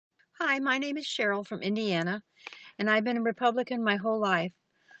Hi, my name is Cheryl from Indiana, and I've been a Republican my whole life,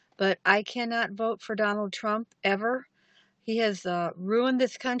 but I cannot vote for Donald Trump ever. He has ruined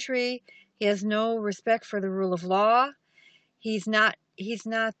this country. He has no respect for the rule of law. He doesn't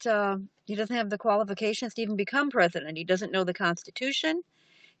have the qualifications to even become president. He doesn't know the Constitution.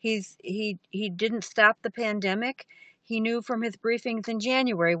 He didn't stop the pandemic. He knew from his briefings in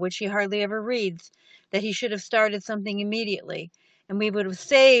January, which he hardly ever reads, that he should have started something immediately, and we would have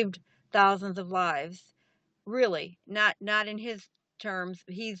saved thousands of lives. Really, not in his terms.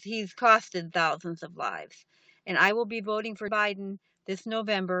 He's costed thousands of lives, and I will be voting for Biden this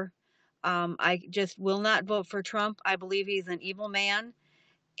November. I just will not vote for Trump. I believe he's an evil man,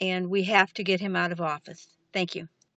 and we have to get him out of office. Thank you.